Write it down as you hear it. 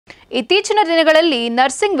ಇತ್ತೀಚಿನ ದಿನಗಳಲ್ಲಿ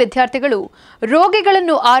ನರ್ಸಿಂಗ್ ವಿದ್ಯಾರ್ಥಿಗಳು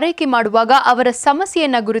ರೋಗಿಗಳನ್ನು ಆರೈಕೆ ಮಾಡುವಾಗ ಅವರ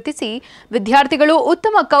ಸಮಸ್ಯೆಯನ್ನು ಗುರುತಿಸಿ ವಿದ್ಯಾರ್ಥಿಗಳು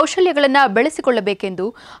ಉತ್ತಮ ಕೌಶಲ್ಯಗಳನ್ನು ಬೆಳೆಸಿಕೊಳ್ಳಬೇಕೆಂದು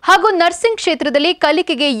ಹಾಗೂ ನರ್ಸಿಂಗ್ ಕ್ಷೇತ್ರದಲ್ಲಿ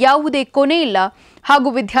ಕಲಿಕೆಗೆ ಯಾವುದೇ ಕೊನೆ ಇಲ್ಲ ಹಾಗೂ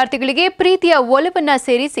ವಿದ್ಯಾರ್ಥಿಗಳಿಗೆ ಪ್ರೀತಿಯ ಒಲವನ್ನು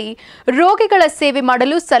ಸೇರಿಸಿ ರೋಗಿಗಳ ಸೇವೆ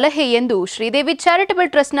ಮಾಡಲು ಸಲಹೆ ಎಂದು ಶ್ರೀದೇವಿ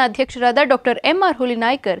ಚಾರಿಟಬಲ್ ಟ್ರಸ್ಟ್ನ ಅಧ್ಯಕ್ಷರಾದ ಡಾಕ್ಟರ್ ಎಂಆರ್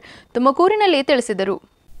ಹುಲಿನಾಯ್ಕರ್ ತುಮಕೂರಿನಲ್ಲಿ ತಿಳಿಸಿದರು.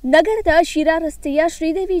 ನಗರದ ಶಿರಾ ರಸ್ತೆಯ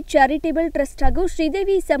ಶ್ರೀದೇವಿ ಚಾರಿಟೇಬಲ್ ಟ್ರಸ್ಟ್ ಹಾಗೂ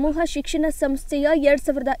ಶ್ರೀದೇವಿ ಸಮೂಹ ಶಿಕ್ಷಣ ಸಂಸ್ಥೆಯ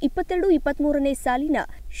 2022-23ನೇ ಸಾಲಿನ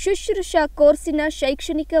ಶುಶ್ರೂಷಾ ಕೋರ್ಸಿನ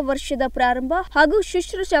ಶೈಕ್ಷಣಿಕ ವರ್ಷದ ಪ್ರಾರಂಭ ಹಾಗೂ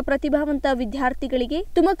ಶುಶ್ರೂಷಾ ಪ್ರತಿಭಾವಂತ ವಿದ್ಯಾರ್ಥಿಗಳಿಗೆ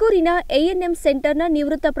ತುಮಕೂರಿನ ಎಎನ್ಎಂ ಸೆಂಟರ್ನ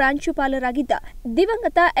ನಿವೃತ್ತ ಪ್ರಾಂಶುಪಾಲರಾಗಿದ್ದ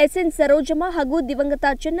ದಿವಂಗತ ಎಸ್ಎನ್ ಸರೋಜಮ್ಮ ಹಾಗೂ ದಿವಂಗತ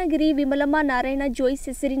ಚನ್ನಗಿರಿ ವಿಮಲಮ್ಮ ನಾರಾಯಣ ಜೋಯ್ಸ್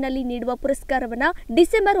ಹೆಸರಿನಲ್ಲಿ ನೀಡುವ ಪುರಸ್ಕಾರವನ್ನು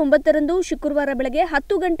ಡಿಸೆಂಬರ್ 9ರಂದು ಶುಕ್ರವಾರ ಬೆಳಗ್ಗೆ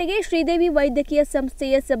 10 ಗಂಟೆಗೆ ಶ್ರೀದೇವಿ ವೈದ್ಯಕೀಯ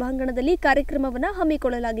ಸಂಸ್ಥೆಯ ಸಭಾಂಗಣದಲ್ಲಿ ಕಾರ್ಯಕ್ರಮವನ್ನು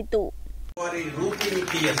ಹಮ್ಮಿಕೊಳ್ಳಲಾಗಿದೆ.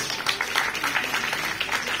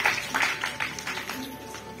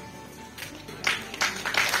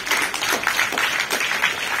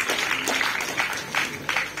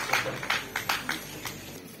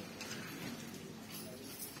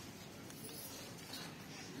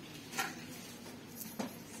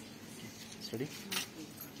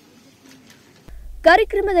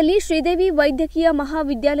 ಕಾರ್ಯಕ್ರಮದಲ್ಲಿ ಶ್ರೀದೇವಿ ವೈದ್ಯಕೀಯ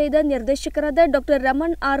ಮಹಾವಿದ್ಯಾಲಯದ ನಿರ್ದೇಶಕರಾದ ಡಾಕ್ಟರ್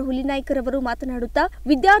ರಮಣ್ ಆರ್ ಹುಲಿನಾಯ್ಕರ್ ಅವರು ಮಾತನಾಡುತ್ತಾ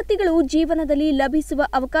ವಿದ್ಯಾರ್ಥಿಗಳು ಜೀವನದಲ್ಲಿ ಲಭಿಸುವ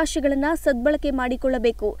ಅವಕಾಶಗಳನ್ನು ಸದ್ಬಳಕೆ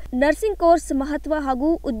ಮಾಡಿಕೊಳ್ಳಬೇಕು, ನರ್ಸಿಂಗ್ ಕೋರ್ಸ್ ಮಹತ್ವ ಹಾಗೂ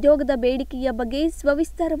ಉದ್ಯೋಗದ ಬೇಡಿಕೆಯ ಬಗ್ಗೆ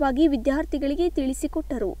ಸವಿಸ್ತಾರವಾಗಿ ವಿದ್ಯಾರ್ಥಿಗಳಿಗೆ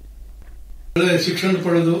ತಿಳಿಸಿಕೊಟ್ಟರು. ಶಿಕ್ಷಣ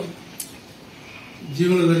ಪಡೆದು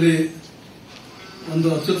ಜೀವನದಲ್ಲಿ ಒಂದು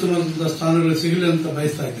ಅತ್ಯುತ್ತಮ ಸ್ಥಾನಗಳು ಸಿಗಲಿ ಅಂತ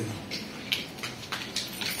ಬಯಸ್ತಾ ಇದ್ದೇನೆ.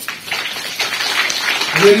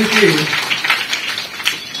 ಅದೇ ರೀತಿ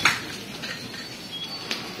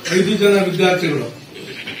 5 ಜನ ವಿದ್ಯಾರ್ಥಿಗಳು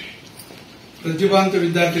ಪ್ರತಿಭಾವಂತ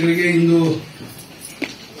ವಿದ್ಯಾರ್ಥಿಗಳಿಗೆ ಇಂದು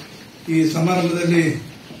ಈ ಸಮಾರಂಭದಲ್ಲಿ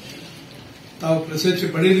ತಾವು ಪ್ರಶಸ್ತಿ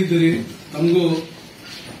ಪಡೆಯಲಿದ್ದೀರಿ. ನಮಗೂ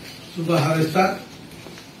ಶುಭ ಹಾರೈಸ್ತಾ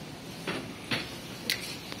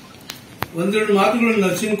ಒಂದೆರಡು ಮಾತುಗಳು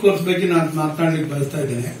ನರ್ಸಿಂಗ್ ಕೋರ್ಸ್ ಬಗ್ಗೆ ನಾನು ಮಾತನಾಡಲಿಕ್ಕೆ ಬಯಸ್ತಾ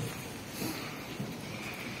ಇದ್ದೇನೆ.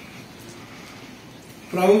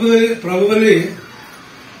 Probably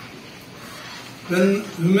when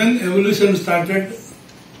human evolution started,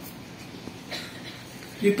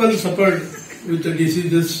 people suffered with the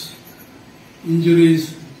diseases, injuries,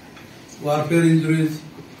 warfare injuries,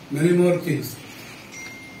 many more things.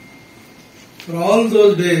 For all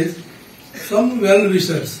those days, some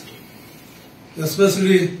well-wishers,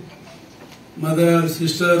 especially mothers,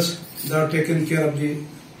 sisters, they have taken care of the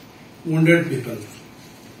wounded people.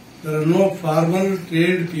 There are no formal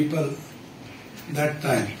trained people that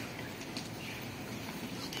time.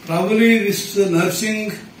 Probably this nursing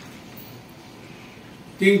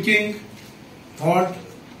thinking, thought,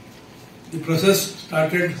 the process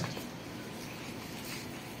started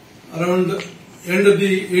around the end of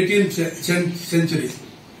the 18th century.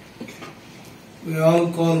 We all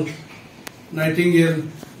call Nightingale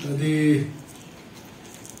the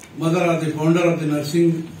mother or the founder of the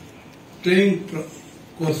nursing training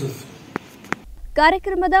courses.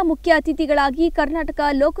 ಕಾರ್ಯಕ್ರಮದ ಮುಖ್ಯ ಅತಿಥಿಗಳಾಗಿ ಕರ್ನಾಟಕ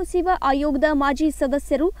ಲೋಕಸೇವಾ ಆಯೋಗದ ಮಾಜಿ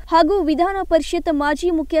ಸದಸ್ಯರು ಹಾಗೂ ವಿಧಾನ ಪರಿಷತ್ ಮಾಜಿ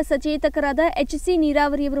ಮುಖ್ಯ ಸಚೇತಕರಾದ ಎಚ್ಸಿ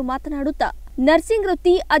ನೀರಾವರಿಯವರು ಮಾತನಾಡುತ್ತಾ ನರ್ಸಿಂಗ್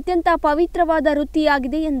ವೃತ್ತಿ ಅತ್ಯಂತ ಪವಿತ್ರವಾದ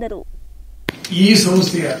ವೃತ್ತಿಯಾಗಿದೆ ಎಂದರು. ಈ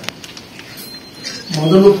ಸಂಸ್ಥೆಯ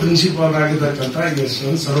ಮೊದಲು ಪ್ರಿನ್ಸಿಪಾಲ್ ಆಗಿದ್ದಕ್ಕಂಥ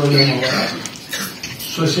ಎಸ್ಎನ್ ಸರೋಜಮ್ಮ ಅವರ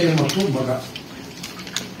ಸೊಸೆ ಮತ್ತು ಮಗ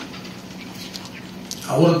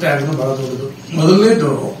ಅವರ ತ್ಯಾಗನ ಬಹಳ ದೊಡ್ಡದು.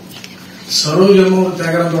 ಮೊದಲನೇದು ಸರೋಜಮ್ಮ ಅವರ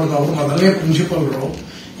ತ್ಯಾಗನ ದೊಡ್ಡದು. ಅವರು ಮೊದಲನೇ ಪ್ರಿನ್ಸಿಪಾಲ್ಗಳು.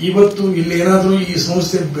 ಇವತ್ತು ಇಲ್ಲಿ ಏನಾದರೂ ಈ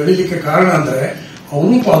ಸಂಸ್ಥೆ ಬೆಳೀಲಿಕ್ಕೆ ಕಾರಣ ಅಂದ್ರೆ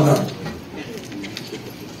ಅವರು ಪಾಲ್ದಾರರು.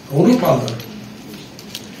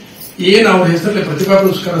 ಏನು ಅವ್ರ ಹೆಸರಲ್ಲಿ ಪ್ರತಿಭಾ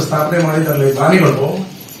ಪುರಸ್ಕಾರ ಸ್ಥಾಪನೆ ಮಾಡಿದಾರಲ್ಲ ಈ ದಾನಿಗಳು,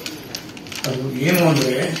 ಅದು ಏನು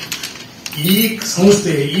ಅಂದ್ರೆ ಈ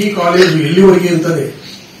ಸಂಸ್ಥೆ ಈ ಕಾಲೇಜು ಎಲ್ಲಿವರೆಗೆ ಇರ್ತದೆ,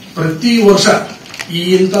 ಪ್ರತಿ ವರ್ಷ ಈ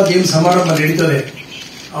ಇಂಥದ್ದೇನು ಸಮಾರಂಭ ನಡೀತದೆ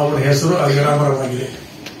ಅವರ ಹೆಸರು ಅಜರಾಮರವಾಗಿದೆ.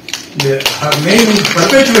 ಹರ್ ನೇಮ್ ಇಸ್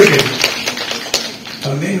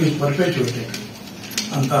ಪರ್ಪೆಚುಯೇಟೆಡ್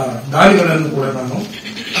ಅಂತ ದಾನಿಗಳನ್ನು ಕೂಡ ನಾನು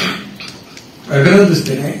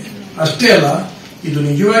ಅಭಿನಂದಿಸ್ತೇನೆ. ಅಷ್ಟೇ ಅಲ್ಲ, ಇದು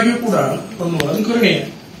ನಿಜವಾಗಿಯೂ ಕೂಡ ಒಂದು ಅನುಕರಣೀಯ.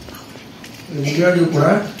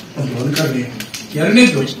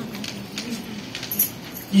 ಎರಡನೇದು,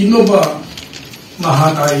 ಇನ್ನೊಬ್ಬ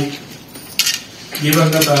ಮಹಾತಾಯಿ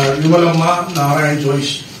ದಿವಂಗತ ವಿಮಲಮ್ಮ ನಾರಾಯಣ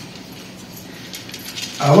ಜೋಯ್ಸ್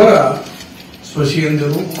ಅವರ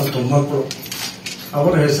ಸೊಸೆಯಂದಿರು ಮತ್ತು ಮಕ್ಕಳು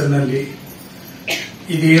ಅವರ ಹೆಸರಿನಲ್ಲಿ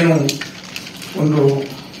ಇದೇನು ಒಂದು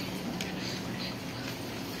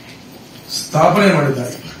ಸ್ಥಾಪನೆ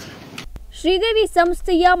ಮಾಡಿದ್ದಾರೆ. ಶ್ರೀದೇವಿ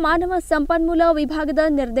ಸಂಸ್ಥೆಯ ಮಾನವ ಸಂಪನ್ಮೂಲ ವಿಭಾಗದ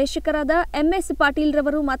ನಿರ್ದೇಶಕರಾದ ಎಂಎಸ್ ಪಾಟೀಲ್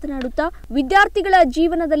ರವರು ಮಾತನಾಡುತ್ತಾ ವಿದ್ಯಾರ್ಥಿಗಳ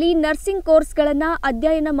ಜೀವನದಲ್ಲಿ ನರ್ಸಿಂಗ್ ಕೋರ್ಸ್ಗಳನ್ನು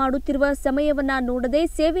ಅಧ್ಯಯನ ಮಾಡುತ್ತಿರುವ ಸಮಯವನ್ನ ನೋಡದೆ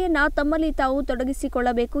ಸೇವೆಯನ್ನ ತಮ್ಮಲ್ಲಿ ತಾವು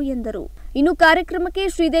ತೊಡಗಿಸಿಕೊಳ್ಳಬೇಕು ಎಂದರು. ಇನ್ನು ಕಾರ್ಯಕ್ರಮಕ್ಕೆ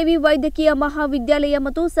ಶ್ರೀದೇವಿ ವೈದ್ಯಕೀಯ ಮಹಾವಿದ್ಯಾಲಯ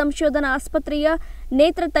ಮತ್ತು ಸಂಶೋಧನಾ ಆಸ್ಪತ್ರೆಯ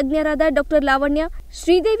ನೇತ್ರ ತಜ್ಞರಾದ ಡಾಕ್ಟರ್ ಲಾವಣ್ಯ,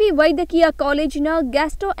 ಶ್ರೀದೇವಿ ವೈದ್ಯಕೀಯ ಕಾಲೇಜಿನ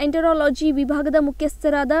ಗ್ಯಾಸ್ಟ್ರೋಎಂಟರಾಲಜಿ ವಿಭಾಗದ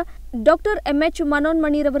ಮುಖ್ಯಸ್ಥರಾದ ಡಾಕ್ಟರ್ ಎಂಎಚ್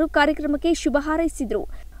ಮನೋನ್ಮಣಿರವರು ಕಾರ್ಯಕ್ರಮಕ್ಕೆ ಶುಭ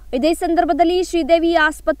ಹಾರೈಸಿದರು. ಇದೇ ಸಂದರ್ಭದಲ್ಲಿ ಶ್ರೀದೇವಿ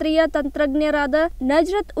ಆಸ್ಪತ್ರೆಯ ತಂತ್ರಜ್ಞರಾದ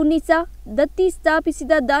ನಜ್ರತ್ ಉನ್ನಿಸಾ, ದತ್ತಿ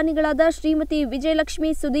ಸ್ಥಾಪಿಸಿದ ದಾನಿಗಳಾದ ಶ್ರೀಮತಿ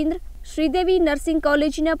ವಿಜಯಲಕ್ಷ್ಮಿ ಸುಧೀಂದ್ರ, ಶ್ರೀದೇವಿ ನರ್ಸಿಂಗ್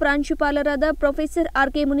ಕಾಲೇಜಿನ ಪ್ರಾಂಶುಪಾಲರಾದ ಪ್ರೊಫೆಸರ್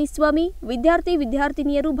ಆರ್.ಕೆ. ಮುನಿಸ್ವಾಮಿ,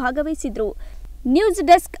 ವಿದ್ಯಾರ್ಥಿನಿಯರು ಭಾಗವಹಿಸಿದ್ರು. News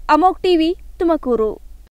desk Amogh TV, Tumakuru.